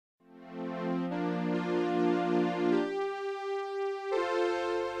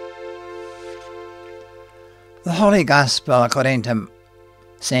The Holy Gospel according to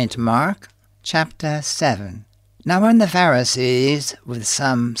St. Mark, chapter 7. Now when the Pharisees, with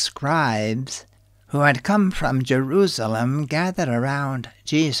some scribes, who had come from Jerusalem, gathered around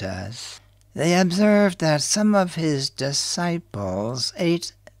Jesus, they observed that some of his disciples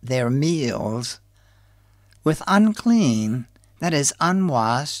ate their meals with unclean, that is,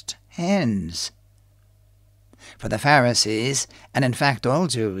 unwashed hands. For the Pharisees, and in fact all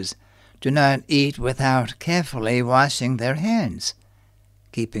Jews, do not eat without carefully washing their hands,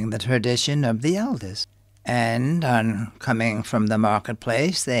 keeping the tradition of the elders. And on coming from the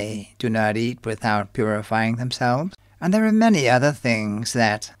marketplace, they do not eat without purifying themselves. And there are many other things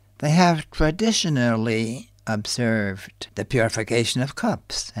that they have traditionally observed, the purification of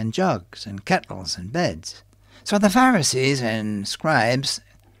cups and jugs and kettles and beds. So the Pharisees and scribes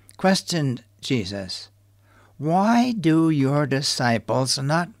questioned Jesus, "Why do your disciples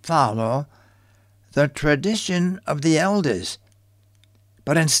not follow the tradition of the elders,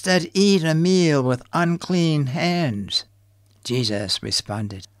 but instead eat a meal with unclean hands?" Jesus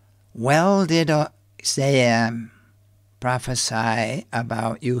responded, "Well did Isaiah prophesy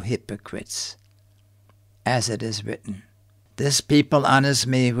about you hypocrites, as it is written, 'This people honors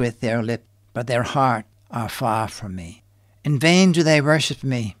me with their lips, but their heart are far from me. In vain do they worship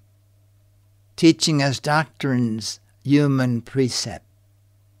me, teaching as doctrines human precept.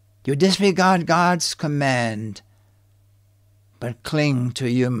 You disregard God's command, but cling to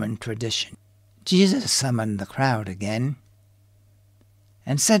human tradition." Jesus summoned the crowd again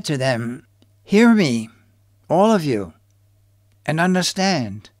and said to them, "Hear me, all of you, and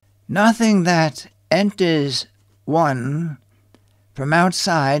understand. Nothing that enters one from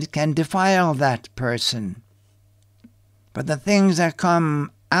outside can defile that person, but the things that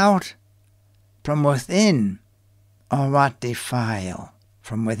come out from within are what defile.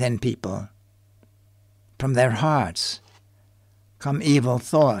 From within people, from their hearts, come evil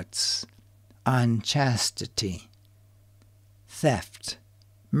thoughts, unchastity, theft,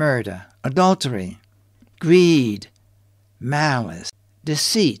 murder, adultery, greed, malice,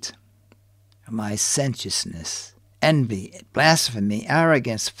 deceit, licentiousness, envy, blasphemy,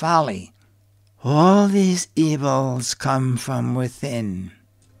 arrogance, folly. All these evils come from within,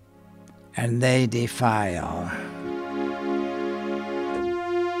 and they defile."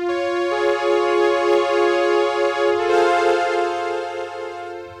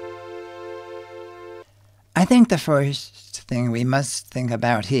 I think the first thing we must think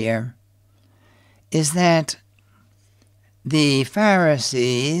about here is that the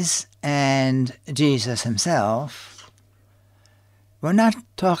Pharisees and Jesus himself were not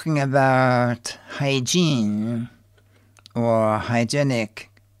talking about hygiene or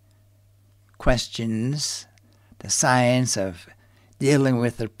hygienic questions, the science of dealing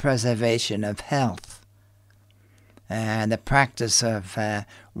with the preservation of health, and the practice of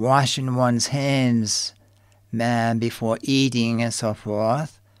washing one's hands before eating and so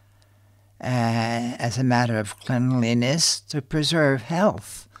forth, as a matter of cleanliness to preserve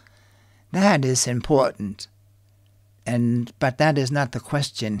health. That is important, but that is not the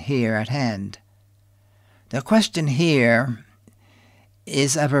question here at hand. The question here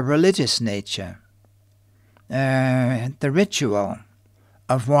is of a religious nature. The ritual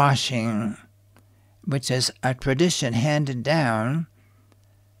of washing, which is a tradition handed down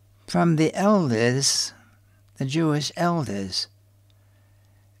from the elders, the Jewish elders.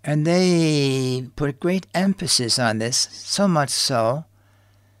 And they put great emphasis on this, so much so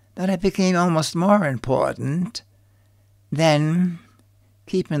that it became almost more important than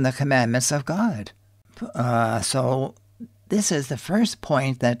keeping the commandments of God. So this is the first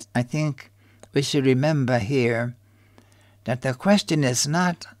point that I think we should remember here, that the question is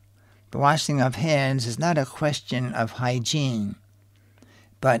not, the washing of hands is not a question of hygiene,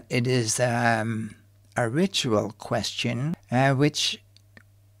 but it is a ritual question, which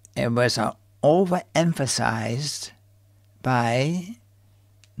it was overemphasized by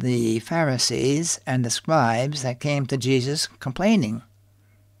the Pharisees and the scribes that came to Jesus complaining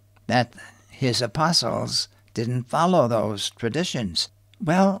that his apostles didn't follow those traditions.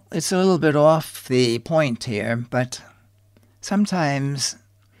 Well, it's a little bit off the point here, but sometimes,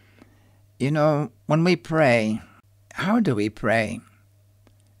 when we pray, how do we pray?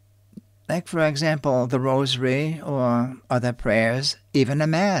 Like, for example, the rosary or other prayers, even a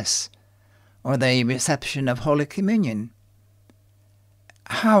Mass, or the reception of Holy Communion.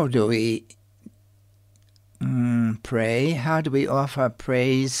 How do we pray? How do we offer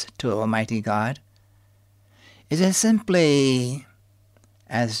praise to Almighty God? Is it simply,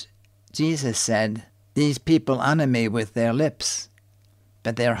 as Jesus said, "These people honor me with their lips,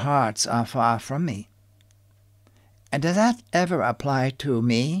 but their hearts are far from me"? And does that ever apply to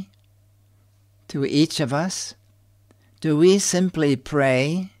me? To each of us? Do we simply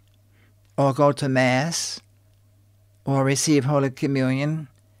pray or go to Mass or receive Holy Communion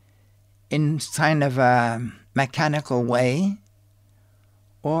in kind of a mechanical way?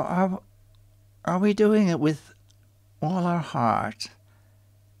 Or are we doing it with all our heart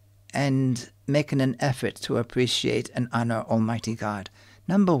and making an effort to appreciate and honor Almighty God?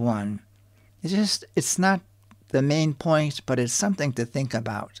 Number one, it's not the main point, but it's something to think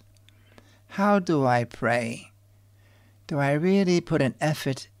about. How do I pray? Do I really put an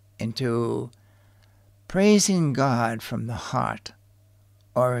effort into praising God from the heart?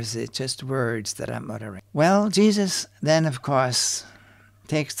 Or is it just words that I'm uttering? Well, Jesus then, of course,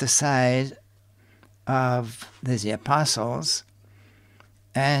 takes the side of the apostles,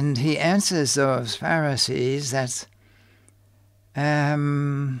 and he answers those Pharisees that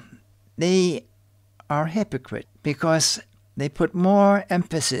they are hypocrites because they put more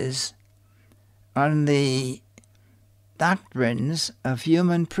emphasis on the doctrines of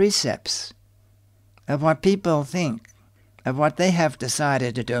human precepts, of what people think, of what they have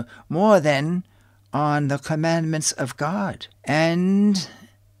decided to do, more than on the commandments of God. And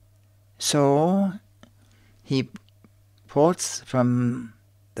so he quotes from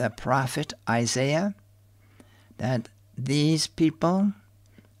the prophet Isaiah that these people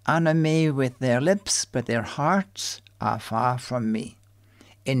honor me with their lips, but their hearts are far from me.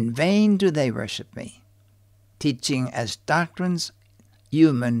 In vain do they worship me, teaching as doctrines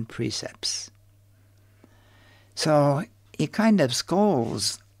human precepts. So he kind of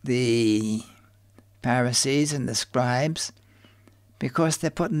scolds the Pharisees and the scribes because they're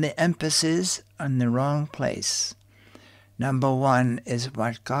putting the emphasis on the wrong place. Number one is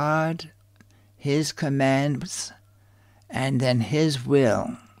what God, His commands, and then His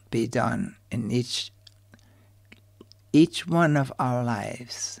will be done in each one of our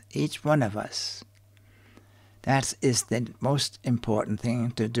lives, each one of us. That is the most important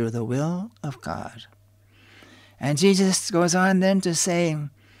thing, to do the will of God. And Jesus goes on then to say,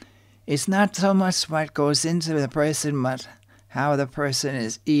 it's not so much what goes into the person, but how the person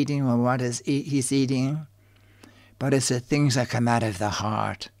is eating or what he's eating, but it's the things that come out of the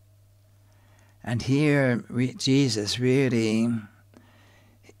heart. And here Jesus really,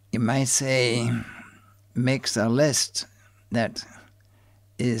 you might say, makes a list that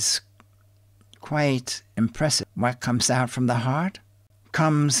is quite impressive. What comes out from the heart?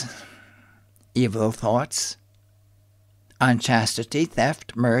 Comes evil thoughts, unchastity,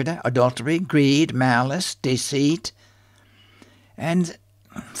 theft, murder, adultery, greed, malice, deceit. And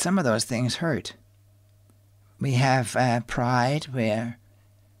some of those things hurt. We have pride, where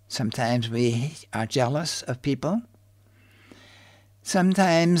sometimes we are jealous of people.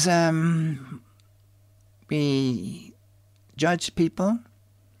 Sometimes we judge people.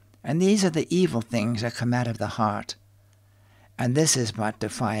 And these are the evil things that come out of the heart. And this is what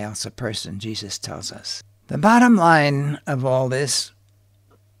defiles a person, Jesus tells us. The bottom line of all this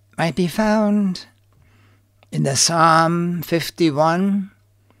might be found in the Psalm 51,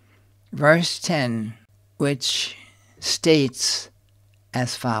 verse 10, which states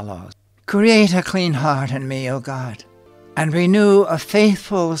as follows: Create a clean heart in me, O God, and renew a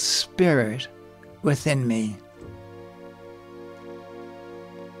faithful spirit within me.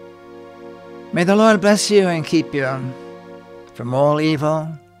 May the Lord bless you and keep you from all evil.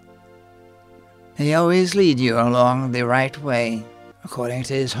 May He always lead you along the right way, according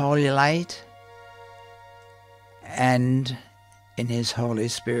to His holy light and in His Holy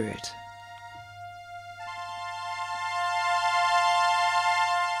Spirit.